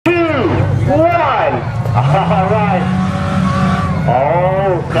All right.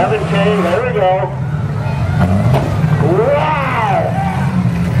 Oh, 7K, there we go. Wow!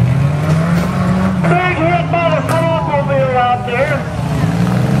 Big hit by the snowmobile out there.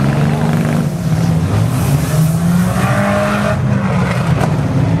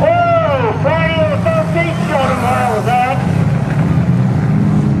 Oh, Friday the 13th showed him where I was at.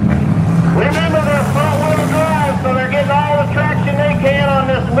 Remember, they're front-wheel drive, so they're getting all the traction they can on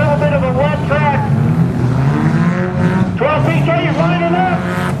this little bit of a wet track. 12 PK's lining up.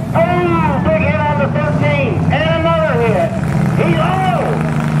 Oh, big hit on the 13. And another hit. He's low.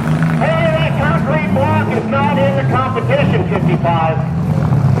 Hey, that concrete block is not in the competition, 55.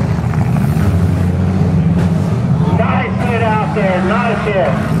 Nice hit out there. Nice hit.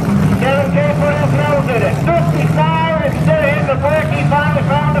 7K put his nose in it. 55, instead of hitting the brick, he finally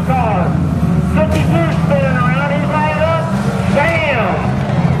found the car. 52 spinning around. He's lining up. Damn.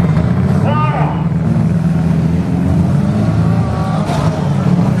 Wow.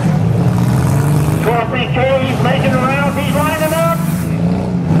 12 PK, he's making the rounds, he's lining up.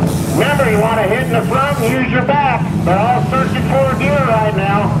 Remember, you want to hit in the front and use your back. They're all searching for a gear right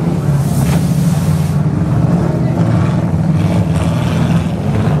now.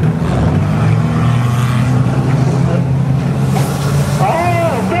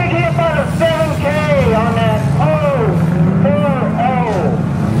 Oh, big hit by the 7K on that. Oh, 4-0.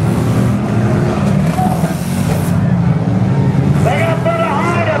 They got to put a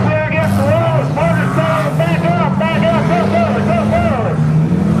hide up here against the wall. Porter's telling them back up, go forward, go forward.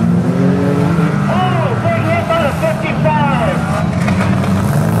 Oh, big hit by the 55.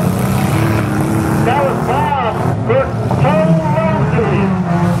 That was Bob for total losing.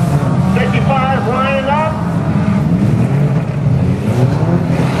 55 lining up.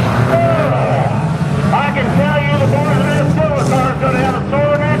 Oh, I can tell you the boys in this silver car is going to have a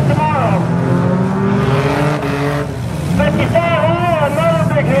sore neck tomorrow. 55, oh, another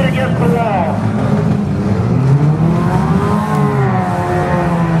big hit against the wall.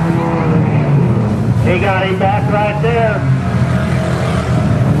 He got him back right there.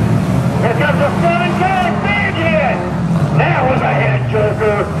 Here comes the 7K, big hit. That was a head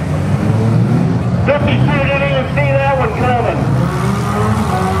joker. 52 didn't even see that one coming.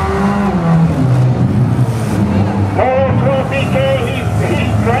 Oh, 12 PK,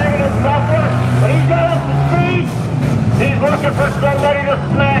 he's dragging his muffler, but he's got up to speed. He's looking for somebody to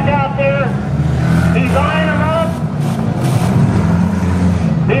smack out there. He's eyeing him up.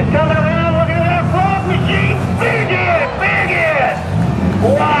 He's coming around looking at that frog machine. Big hit, big hit.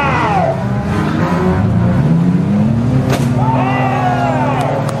 Wow. Oh.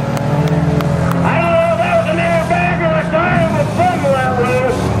 I don't know if that was an airbag or a tire with something that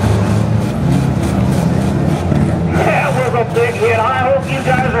loose. That was a big hit. I hope you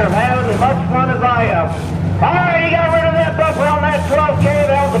guys are having as much fun as I am. All right, he got rid of that bumper on that 12K.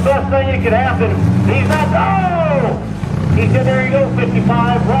 That was the best thing that could happen. He's not, oh! He said, there you go,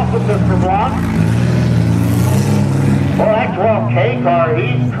 55, rough with Mr. Block. Well, that 12K car,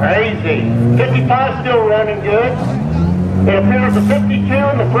 he's crazy. 55 still running good. It appears the 52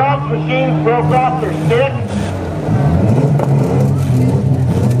 and the Bronx machines broke off their stick.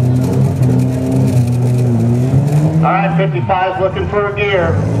 All right, 55's looking for a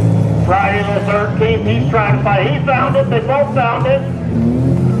gear. Friday the 13th, he's trying to fight. He found it, they both found it.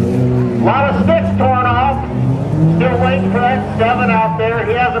 A lot of sticks torn off. Still waiting for that 7 out there.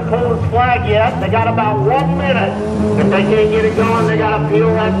 He hasn't pulled his flag yet. They got about 1 minute. If they can't get it going, they got to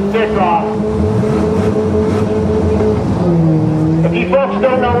peel that stick off. If you folks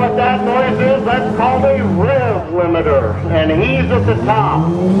don't know what that noise is, that's called a rev limiter. And he's at the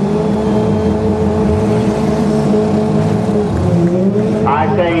top.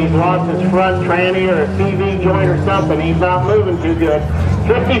 I say he's lost his front tranny or a CV joint or something. He's not moving too good.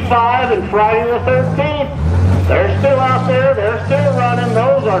 55 and Friday the 13th. They're still out there. They're still running.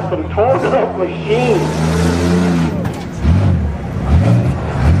 Those are some torn up machines.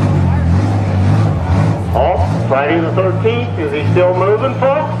 Oh, Friday the 13th. Is he still moving,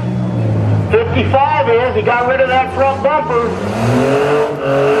 folks? 55 is. He got rid of that front bumper.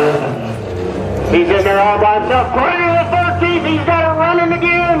 He's in there all by himself. Friday the 13th. He's got it running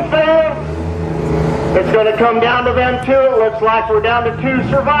again, fans. It's going to come down to them two. It looks like we're down to 2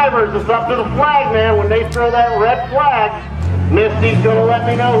 survivors. It's up to the flag man. When they throw that red flag, Misty's going to let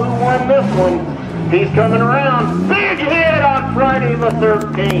me know who won this one. He's coming around. Big hit on Friday the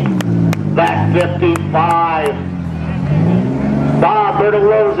 13th. That's 55. Bob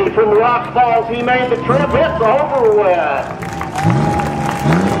Bertolozzi from Rock Falls. He made the trip. It's over with.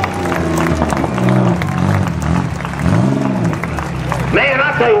 Man,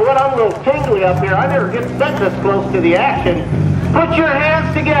 I tell you what, I'm a little tingly up here. I never get sent this close to the action. Put your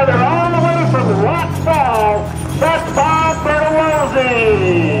hands together all